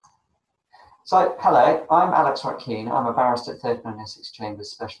So, hello, I'm Alex Watkeen. I'm a barrister at 39 Essex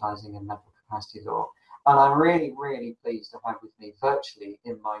Chambers, specialising in mental capacity law. And I'm really, really pleased to have with me virtually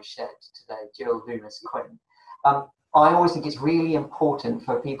in my shed today, Jill Loomis-Quinn. I always think it's really important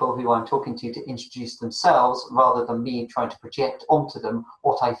for people who I'm talking to introduce themselves rather than me trying to project onto them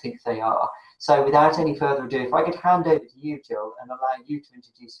what I think they are. So without any further ado, if I could hand over to you, Jill, and allow you to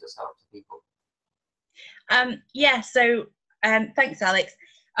introduce yourself to people. Thanks, Alex.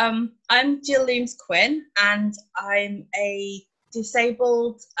 I'm Jill Loomis-Quinn, and I'm a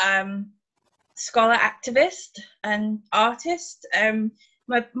disabled scholar activist and artist.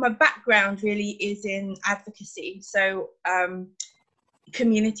 My background really is in advocacy, so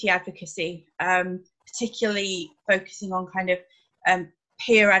community advocacy, particularly focusing on kind of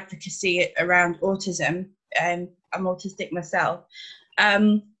peer advocacy around autism. I'm autistic myself,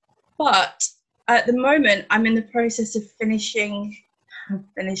 but at the moment I'm in the process of finishing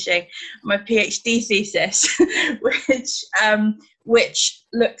my PhD thesis, which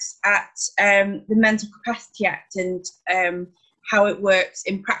looks at the Mental Capacity Act and how it works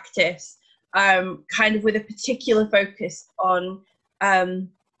in practice, kind of with a particular focus on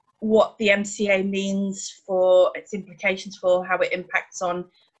what the MCA means, for its implications for how it impacts on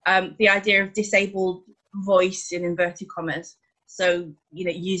the idea of disabled voice in inverted commas. So,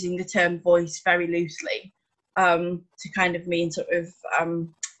 using the term voice very loosely to kind of mean sort of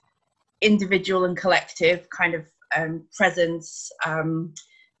individual and collective kind of presence,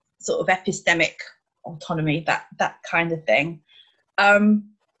 sort of epistemic autonomy, that kind of thing.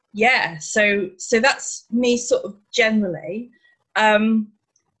 So that's me sort of generally. And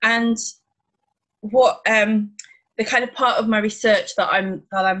what the kind of part of my research that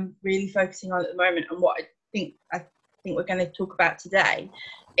I'm really focusing on at the moment, and what I think we're going to talk about today,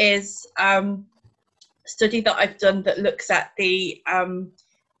 is a study that I've done that looks at the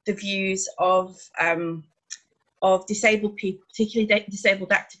views of disabled people, particularly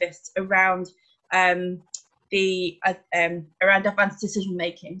disabled activists, around around advanced decision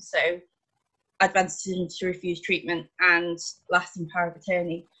making, so advanced decisions to refuse treatment and lasting power of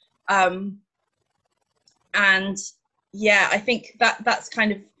attorney. I think that's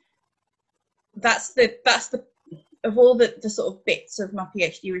the of all the sort of bits of my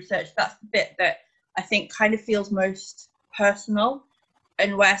PhD research, that's the bit that I think kind of feels most personal,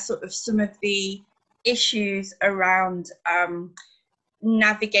 and where sort of some of the issues around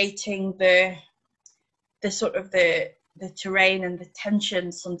navigating the sort of the terrain and the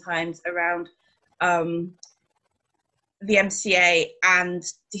tension sometimes around the MCA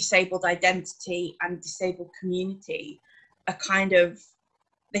and disabled identity and disabled community are kind of,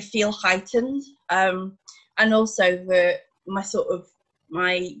 they feel heightened. And also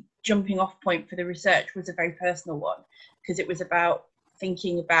my jumping off point for the research was a very personal one, because it was about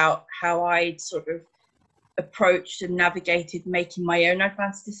thinking about how I'd sort of approached and navigated making my own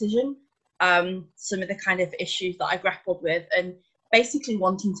advanced decision, some of the kind of issues that I grappled with, and basically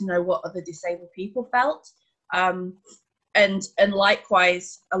wanting to know what other disabled people felt. And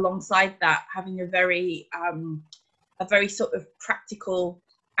likewise, alongside that, having a very sort of practical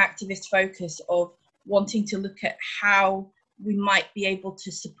activist focus of wanting to look at how we might be able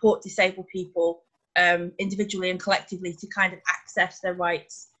to support disabled people individually and collectively to kind of access their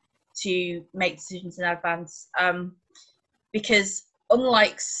rights to make decisions in advance. Because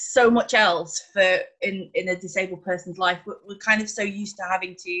unlike so much else in a disabled person's life, we're kind of so used to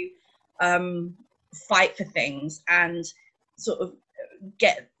having to fight for things and sort of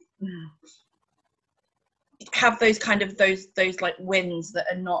have those kind of those like wins that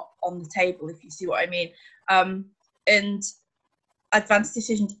are not on the table, if you see what I mean. And advanced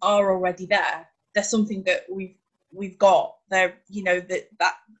decisions are already there. They're something that we've got. They're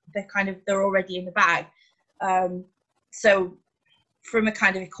that they're already in the bag. So from a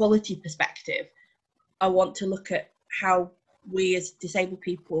kind of equality perspective, I want to look at how we as disabled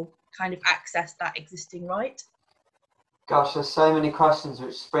people kind of access that existing right. Gosh, there's so many questions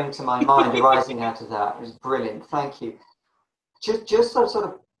which spring to my mind arising out of that. It was brilliant. Thank you. Just to sort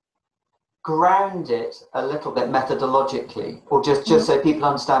of ground it a little bit methodologically, or just so people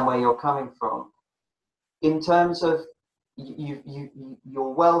understand where you're coming from. In terms of you're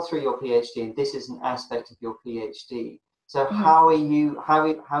well through your PhD, and this is an aspect of your PhD. So how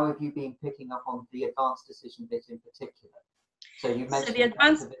have you been picking up on the advanced decision bit in particular? So you mentioned the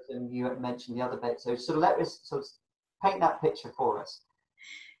activism, you mentioned the other bit. So sort of let us sort of paint that picture for us.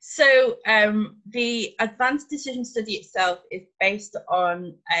 So the advanced decision study itself is based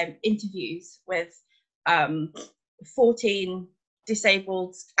on interviews with 14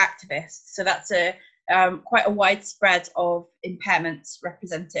 disabled activists. So that's quite a wide spread of impairments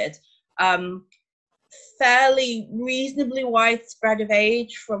represented. fairly reasonably widespread of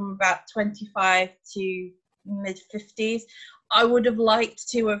age from about 25 to mid 50s. I would have liked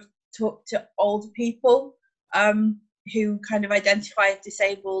to have talked to older people who kind of identify as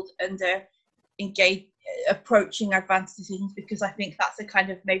disabled and are engaged approaching advanced decisions, because I think that's a kind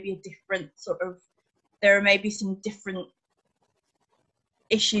of maybe a different sort of, there are maybe some different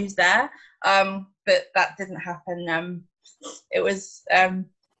issues there, but that didn't happen. It was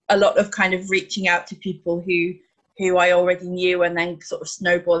a lot of kind of reaching out to people who I already knew and then sort of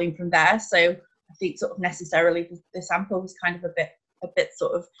snowballing from there. So I think sort of necessarily the sample was kind of a bit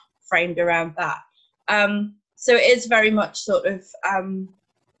sort of framed around that. So it is very much sort of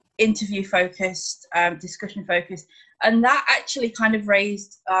interview focused, discussion focused, and that actually kind of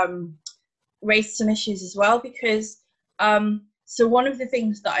raised some issues as well, because so one of the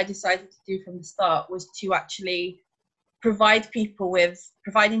things that I decided to do from the start was to actually provide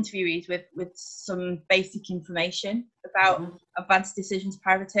interviewees with some basic information about advanced decisions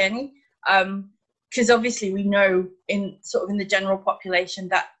power of attorney, because obviously we know in the general population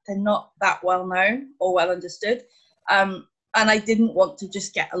that they're not that well known or well understood, and I didn't want to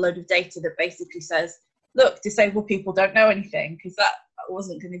just get a load of data that basically says, look, disabled people don't know anything, because that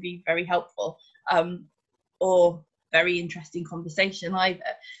wasn't going to be very helpful or very interesting conversation either.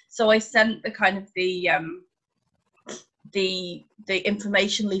 So I sent the kind of the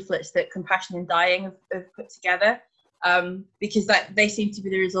information leaflets that Compassion in Dying have put together, because that they seem to be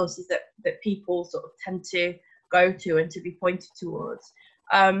the resources that people sort of tend to go to and to be pointed towards.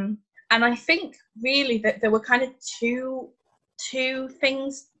 And I think really that there were kind of two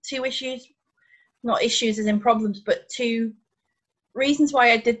issues, not issues as in problems, but two reasons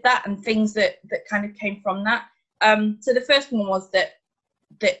why I did that and things that kind of came from that. So the first one was that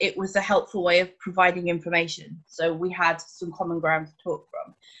it was a helpful way of providing information. So we had some common ground to talk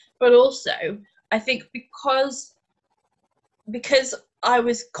from. But also, I think because I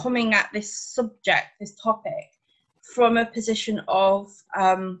was coming at this topic, from a position of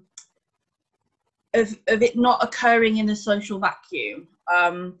it not occurring in a social vacuum,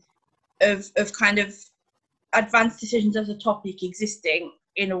 of kind of advanced decisions as a topic existing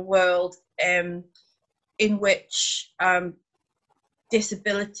in a world in which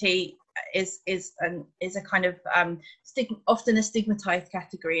disability is a kind of often a stigmatized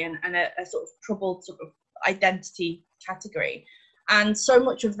category and a sort of troubled sort of identity category, and so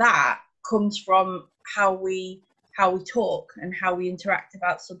much of that comes from how we talk and how we interact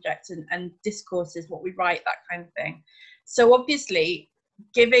about subjects and discourses, what we write, that kind of thing. So obviously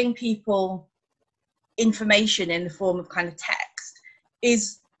giving people information in the form of kind of text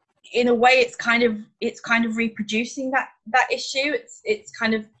is, in a way, it's kind of reproducing that issue. It's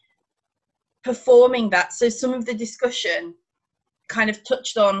kind of performing that. So some of the discussion kind of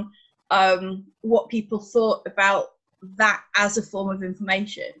touched on what people thought about that as a form of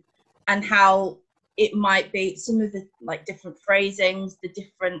information, and how it might be some of the like different phrasings, the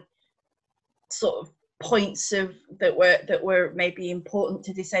different sort of points of that were maybe important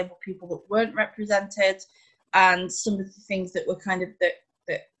to disabled people that weren't represented, and some of the things that were kind of that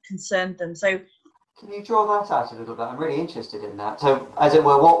concerned them. So can you draw that out a little bit? I'm really interested in that. So as it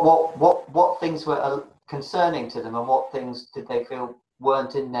were, what things were concerning to them, and what things did they feel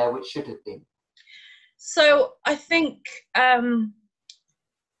weren't in there which should have been? So I think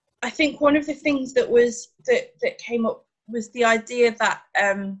one of the things that came up was the idea that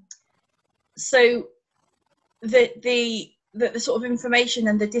so that the sort of information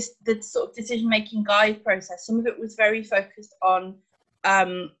and the sort of decision-making guide process, some of it was very focused on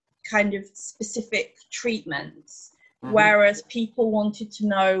kind of specific treatments, whereas people wanted to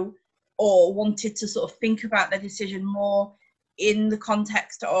know or wanted to sort of think about their decision more in the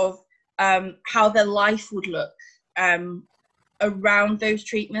context of how their life would look around those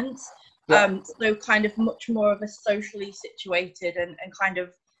treatments. So kind of much more of a socially situated and kind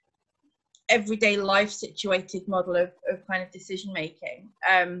of everyday life situated model of kind of decision making.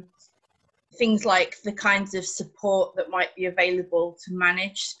 Things like the kinds of support that might be available to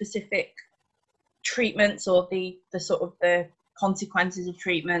manage specific treatments, or the sort of the consequences of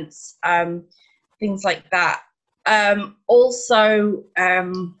treatments, things like that. Also,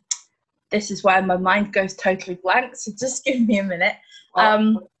 this is where my mind goes totally blank, so just give me a minute.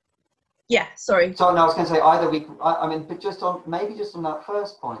 Yeah, sorry. So no, I was going to say I mean, but just on that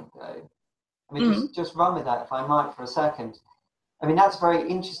first point though. I mean, just run with that if I might for a second. I mean, that's very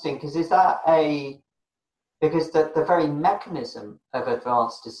interesting, because because the very mechanism of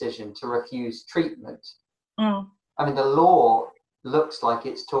advanced decision to refuse treatment, I mean, the law looks like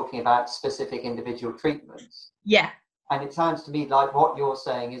it's talking about specific individual treatments. Yeah. And it sounds to me like what you're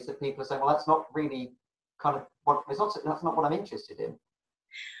saying is that people are saying, well, that's not really kind of what that's not what I'm interested in.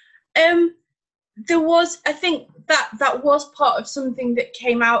 There was, I think that was part of something that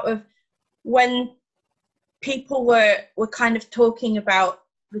came out of when people were kind of talking about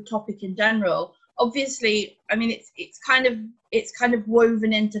the topic in general. Obviously, I mean, it's kind of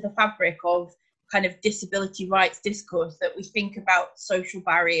woven into the fabric of kind of disability rights discourse that we think about social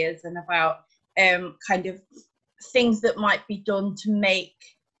barriers and about kind of things that might be done to make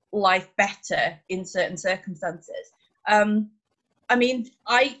life better in certain circumstances. I mean,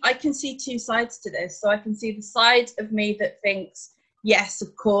 I can see two sides to this. So I can see the side of me that thinks, yes,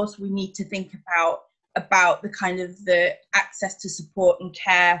 of course, we need to think about the kind of the access to support and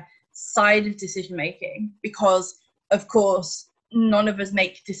care side of decision making, because of course none of us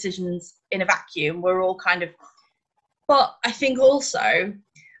make decisions in a vacuum. We're all kind of, but I think also,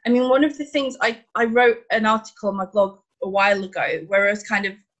 I mean, one of the things I wrote an article on my blog a while ago where I was kind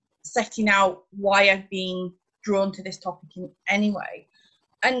of setting out why I've been drawn to this topic in anyway,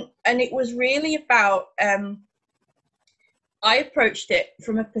 and it was really about I approached it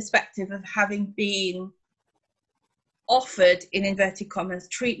from a perspective of having been offered, in inverted commas,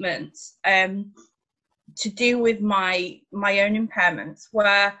 treatments to do with my own impairments,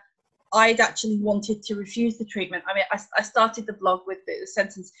 where I'd actually wanted to refuse the treatment. I mean, I started the blog with the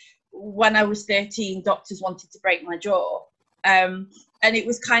sentence, when I was 13, doctors wanted to break my jaw. And it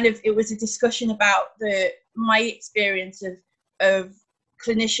was a discussion about my experience of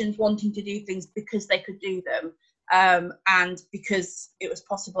clinicians wanting to do things because they could do them, and because it was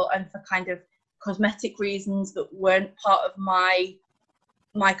possible, and for kind of cosmetic reasons that weren't part of my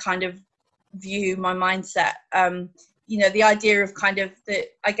kind of view, my mindset. You know, the idea of kind of the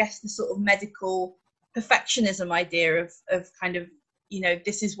sort of medical perfectionism idea of kind of, you know,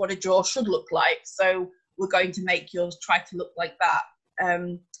 this is what a jaw should look like, so we're going to make yours try to look like that,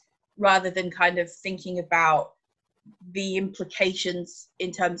 rather than kind of thinking about the implications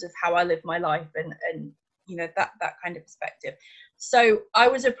in terms of how I live my life and you know, that kind of perspective. So I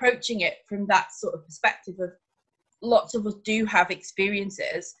was approaching it from that sort of perspective of lots of us do have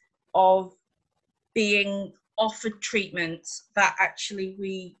experiences of being offered treatments that actually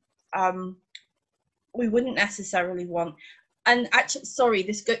we wouldn't necessarily want. And actually, sorry,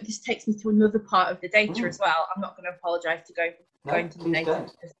 this takes me to another part of the data as well. I'm not going to apologise to go into the data,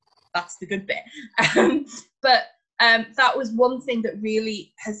 because that's the good bit. But that was one thing that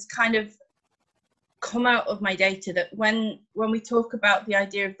really has kind of come out of my data, that when we talk about the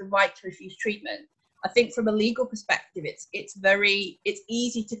idea of the right to refuse treatment, I think from a legal perspective, it's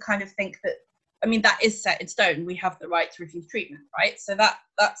easy to kind of think that, I mean, that is set in stone. We have the right to refuse treatment, right? So that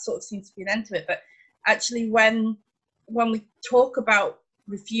sort of seems to be an end to it. But actually, when we talk about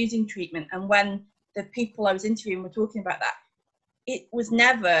refusing treatment, and when the people I was interviewing were talking about that,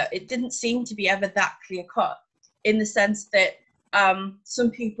 it didn't seem to be ever that clear cut, in the sense that some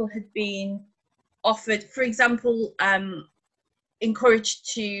people had been offered, for example,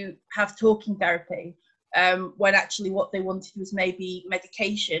 encouraged to have talking therapy, when actually what they wanted was maybe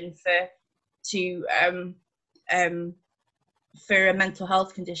medication for a mental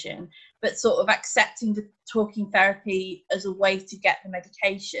health condition, but sort of accepting the talking therapy as a way to get the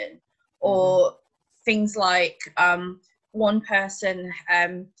medication, or things like one person,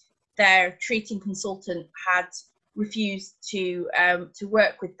 their treating consultant had refused to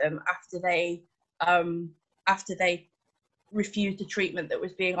work with them after they refused the treatment that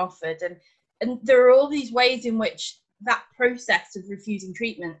was being offered, and there are all these ways in which that process of refusing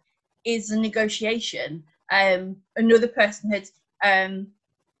treatment is a negotiation. Another person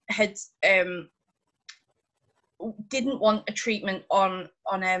didn't want a treatment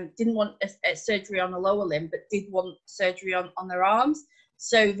didn't want a surgery on a lower limb, but did want surgery on their arms.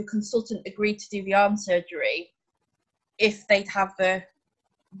 So the consultant agreed to do the arm surgery if they'd have the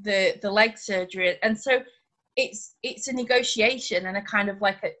leg surgery. And so it's a negotiation, and a kind of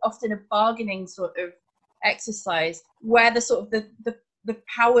like often a bargaining sort of exercise, where the sort of the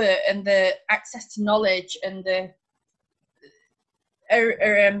power and the access to knowledge and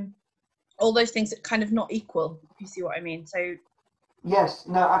all those things that kind of not equal, if you see what I mean. So yes,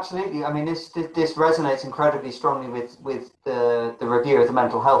 no, absolutely. I mean, this resonates incredibly strongly with the review of the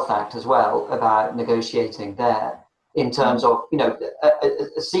Mental Health Act as well, about negotiating there, in terms of, you know,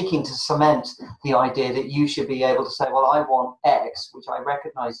 seeking to cement the idea that you should be able to say, well, I want X, which I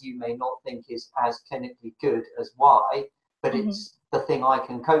recognise you may not think is as clinically good as Y, but it's the thing I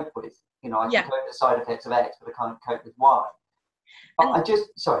can cope with. You know, I can cope with the side effects of X, but I can't cope with Y.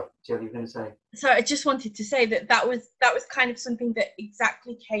 Sorry, Jill, you were going to say. So I just wanted to say that was kind of something that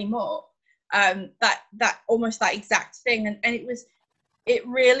exactly came up that almost that exact thing, and it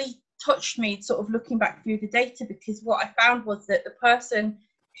really touched me sort of looking back through the data, because what I found was that the person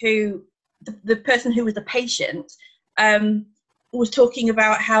who was the patient was talking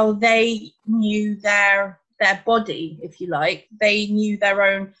about how they knew their body, if you like. They knew their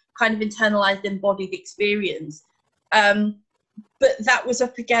own kind of internalized embodied experience, but that was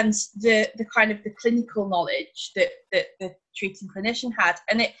up against the kind of the clinical knowledge that the treating clinician had,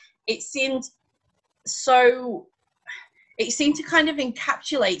 and it seemed to kind of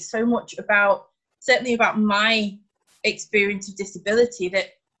encapsulate so much about, certainly about my experience of disability,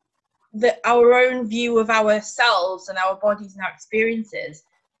 that our own view of ourselves and our bodies and our experiences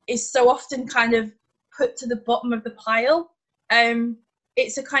is so often kind of put to the bottom of the pile.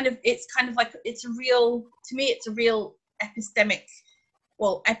 It's kind of like, it's a real epistemic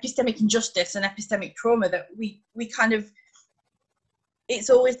injustice and epistemic trauma that we kind of, it's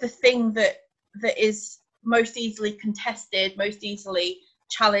always the thing that is most easily contested, most easily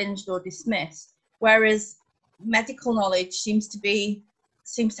challenged or dismissed, whereas medical knowledge seems to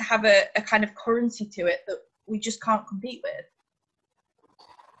have a kind of currency to it that we just can't compete with.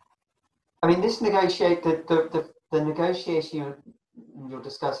 I mean, this the negotiation you're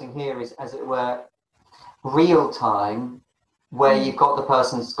discussing here is, as it were, real time, where you've got the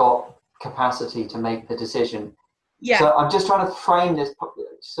person's got capacity to make the decision. Yeah. So I'm just trying to frame this,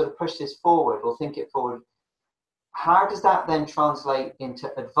 sort of push this forward or think it forward. How does that then translate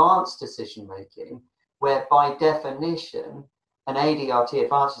into advanced decision making, where by definition an ADRT,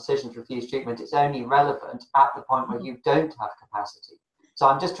 advanced decision to refuse treatment, is only relevant at the point where you don't have capacity? So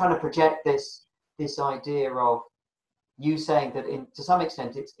I'm just trying to project this idea of you saying that to some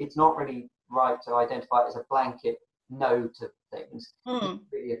extent it's not really right to identify it as a blanket no to things. It's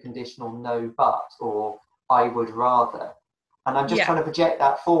really a conditional no but, or I would rather. And I'm just trying to project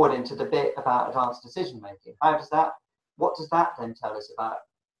that forward into the bit about advanced decision making. What does that then tell us about?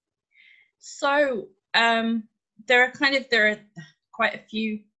 So there are quite a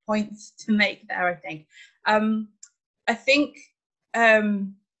few points to make there, I think. I think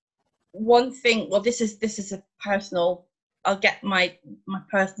one thing, well, this is a personal, I'll get my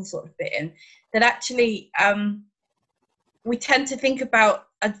personal sort of bit in, that actually we tend to think about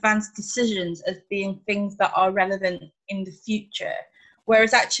advanced decisions as being things that are relevant in the future,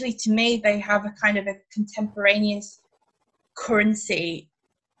 whereas actually to me they have a kind of a contemporaneous currency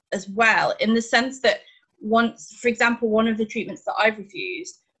as well, in the sense that once, for example, one of the treatments that I've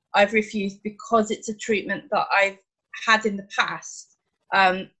refused because it's a treatment that I've had in the past,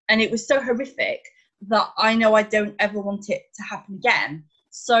 and it was so horrific that I know I don't ever want it to happen again.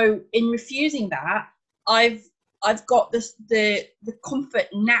 So in refusing that, I've got the comfort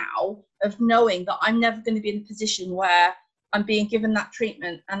now of knowing that I'm never going to be in a position where I'm being given that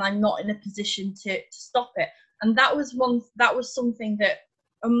treatment and I'm not in a position to stop it. And that was something that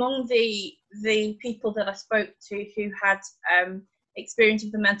among the people that I spoke to who had experience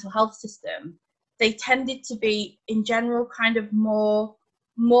of the mental health system, they tended to be in general kind of more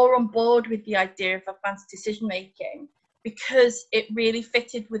on board with the idea of advanced decision making, because it really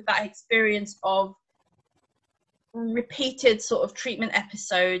fitted with that experience of repeated sort of treatment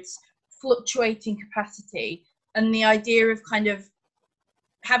episodes, fluctuating capacity, and the idea of kind of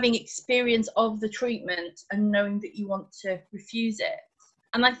having experience of the treatment and knowing that you want to refuse it.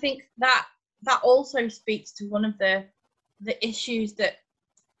 And I think that also speaks to one of the issues that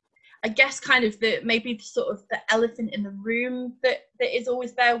I guess kind of maybe sort of the elephant in the room that is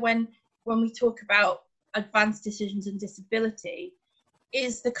always there when we talk about advanced decisions and disability,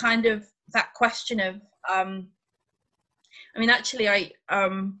 is the kind of that question of I mean, actually,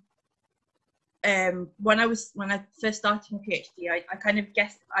 when I first started my PhD, I kind of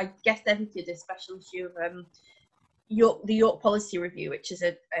guest edited a special issue of the York Policy Review, which is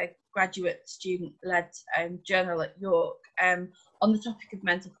a graduate student-led journal at York, on the topic of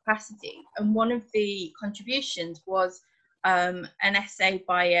mental capacity. And one of the contributions was an essay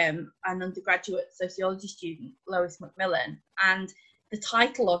by an undergraduate sociology student, Lois McMillan, and the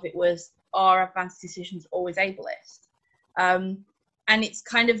title of it was "Are Advanced Decisions Always Ableist?" And it's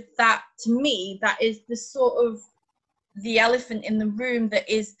kind of that, to me, that is the sort of the elephant in the room that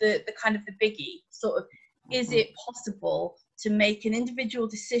is the kind of the biggie, sort of, is it possible to make an individual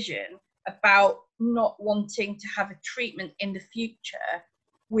decision about not wanting to have a treatment in the future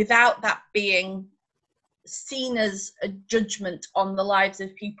without that being seen as a judgment on the lives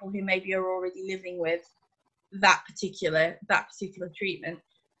of people who maybe are already living with that particular treatment?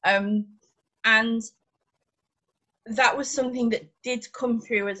 And that was something that did come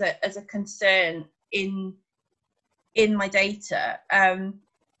through as a concern in my data.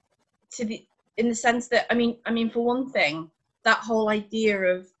 in the sense that I mean for one thing, that whole idea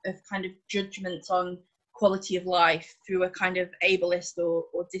of kind of judgments on quality of life through a kind of ableist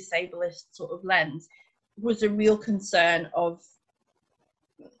or disableist sort of lens was a real concern of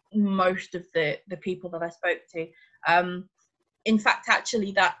most of the people that I spoke to. In fact,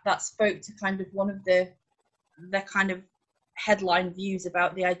 actually, that spoke to kind of one of the kind of headline views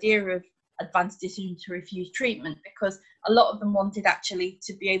about the idea of advanced decision to refuse treatment, because a lot of them wanted actually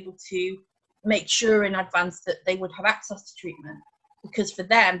to be able to make sure in advance that they would have access to treatment, because for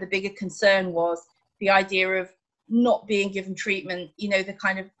them the bigger concern was the idea of not being given treatment, you know, the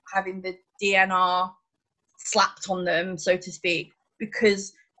kind of having the DNR slapped on them, so to speak,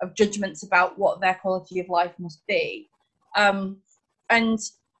 because of judgments about what their quality of life must be. And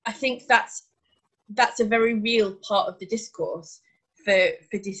I think that's a very real part of the discourse for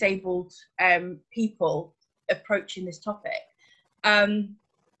disabled people approaching this topic.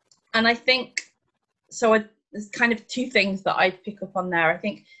 And I think, so there's kind of two things that I pick up on there. I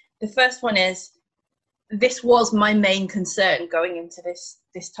think the first one is, this was my main concern going into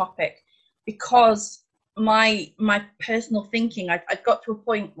this topic, because my personal thinking, I got to a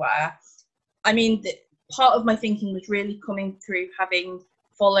point where, I mean, part of my thinking was really coming through having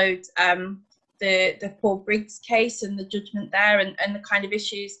followed the Paul Briggs case and the judgment there, and the kind of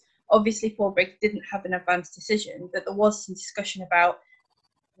issues. Obviously, Paul Briggs didn't have an advanced decision, but there was some discussion about,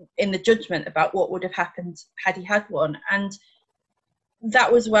 in the judgment, about what would have happened had he had one. And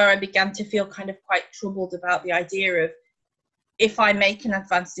that was where I began to feel kind of quite troubled about the idea of, if I make an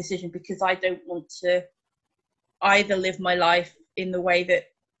advanced decision because I don't want to either live my life in the way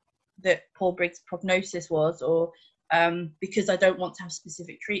that Paul Briggs' prognosis was, or because I don't want to have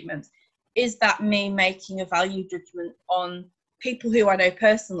specific treatments, is that me making a value judgment on people who I know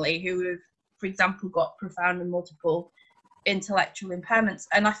personally who have, for example, got profound and multiple intellectual impairments?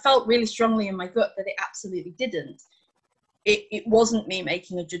 And I felt really strongly in my gut that it absolutely didn't. It wasn't me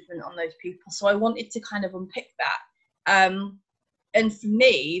making a judgment on those people. So I wanted to kind of unpick that. And for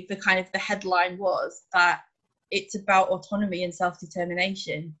me, the headline was that it's about autonomy and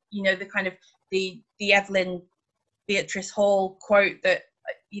self-determination. You know, the kind of the Evelyn Beatrice Hall quote that,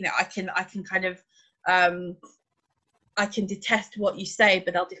 you know, I can kind of I can detest what you say,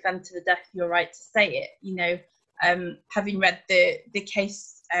 but I'll defend to the death your right to say it. You know, having read the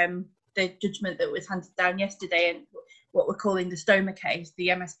case, the judgment that was handed down yesterday, and what we're calling the Stoma case, the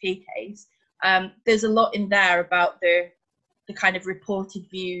MSP case, there's a lot in there about the kind of reported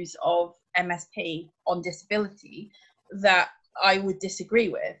views of MSP on disability that I would disagree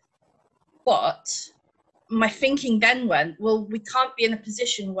with. But my thinking then went, well, we can't be in a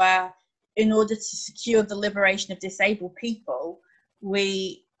position where, in order to secure the liberation of disabled people,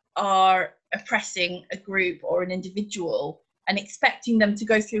 we are oppressing a group or an individual and expecting them to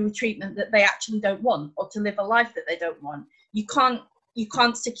go through a treatment that they actually don't want, or to live a life that they don't want. You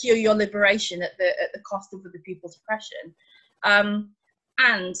can't secure your liberation at the cost of other people's oppression.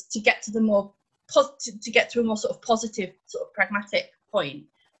 And to get to a more sort of positive, sort of pragmatic point,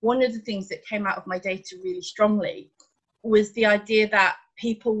 one of the things that came out of my data really strongly was the idea that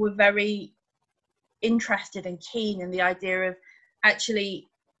people were very interested and keen in the idea of actually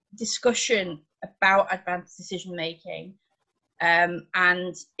discussion about advanced decision making,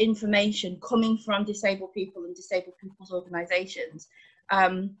 and information coming from disabled people and disabled people's organisations,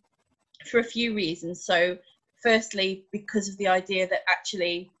 for a few reasons. So firstly, because of the idea that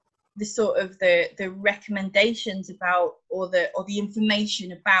actually the sort of the recommendations about, or the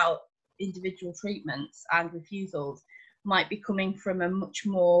information about individual treatments and refusals might be coming from a much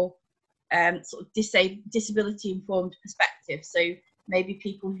more sort of disability informed perspective. So maybe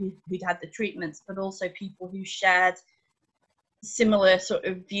people who'd had the treatments, but also people who shared similar sort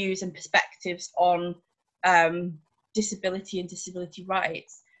of views and perspectives on disability and disability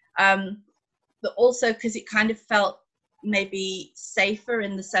rights. But also because it kind of felt maybe safer,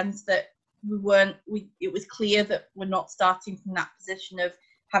 in the sense that it was clear that we're not starting from that position of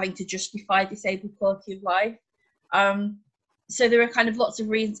having to justify disabled quality of life. So there are kind of lots of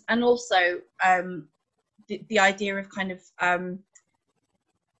reasons, and also the idea of kind of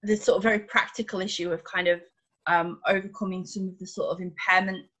this sort of very practical issue of kind of overcoming some of the sort of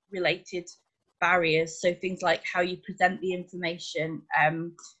impairment related barriers. So things like how you present the information,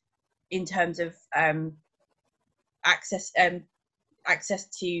 in terms of access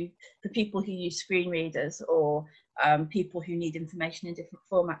to the people who use screen readers, or people who need information in different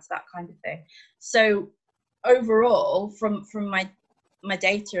formats, that kind of thing. So overall, from my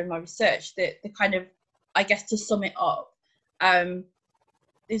data and my research, the kind of, I guess, to sum it up,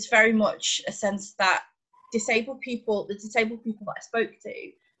 is very much a sense that the disabled people that I spoke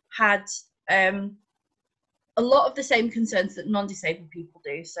to had a lot of the same concerns that non-disabled people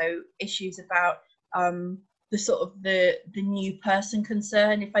do. So issues about the sort of the new person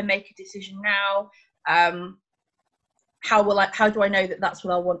concern. If I make a decision now, how do I know that that's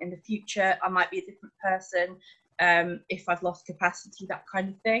what I want in the future? I might be a different person if I've lost capacity, that kind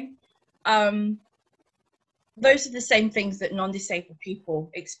of thing. Those are the same things that non-disabled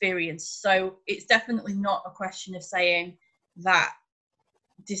people experience. So it's definitely not a question of saying that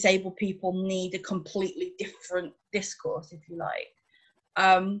disabled people need a completely different discourse, if you like.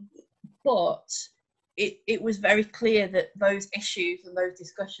 But it was very clear that those issues and those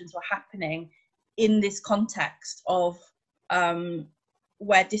discussions were happening in this context of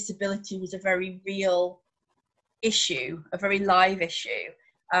where disability was a very real issue, a very live issue,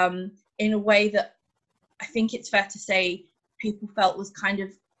 in a way that I think it's fair to say people felt was kind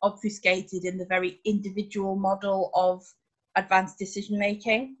of obfuscated in the very individual model of advanced decision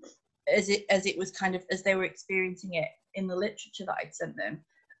making, as it was kind of as they were experiencing it in the literature that I'd sent them,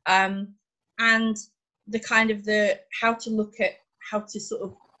 and the kind of the how to sort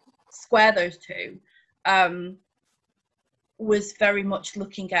of square those two was very much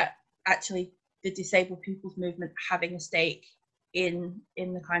looking at actually the disabled people's movement having a stake in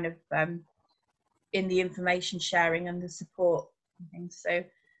the kind of in the information sharing and the support and things. So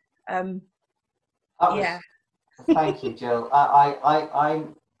yeah. Thank you, Jill. I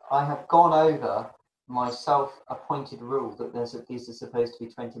have gone over my self-appointed rule that these are supposed to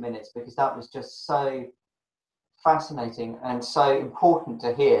be 20 minutes because that was just so fascinating and so important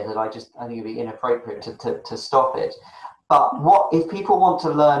to hear that I think it'd be inappropriate to stop it. But what if people want to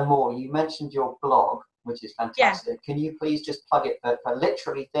learn more? You mentioned your blog, which is fantastic. Yeah. Can you please just plug it for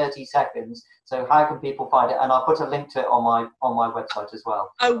literally 30 seconds? So how can people find it? And I'll put a link to it on my website as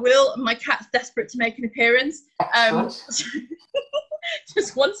well. I will. My cat's desperate to make an appearance.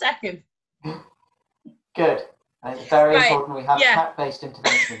 Just 1 second. Good. And it's very important we have cat-based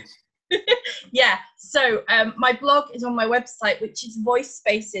interventions. Yeah. So my blog is on my website, which is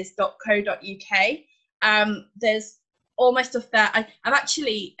voicespaces.co.uk. There's all my stuff there. I've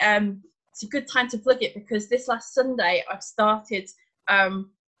actually it's a good time to plug it because this last Sunday I've started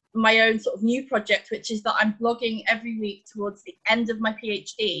my own sort of new project, which is that I'm blogging every week towards the end of my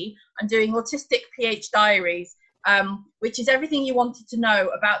PhD. I'm doing Autistic PH Diaries, which is everything you wanted to know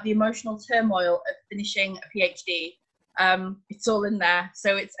about the emotional turmoil of finishing a PhD. It's all in there.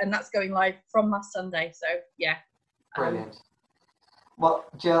 So and that's going live from last Sunday. So yeah. Brilliant. Well,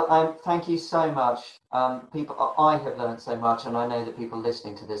 Jill, thank you so much. I have learned so much, and I know that people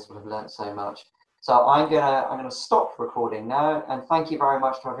listening to this will have learned so much. So I'm gonna stop recording now, and thank you very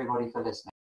much to everybody for listening.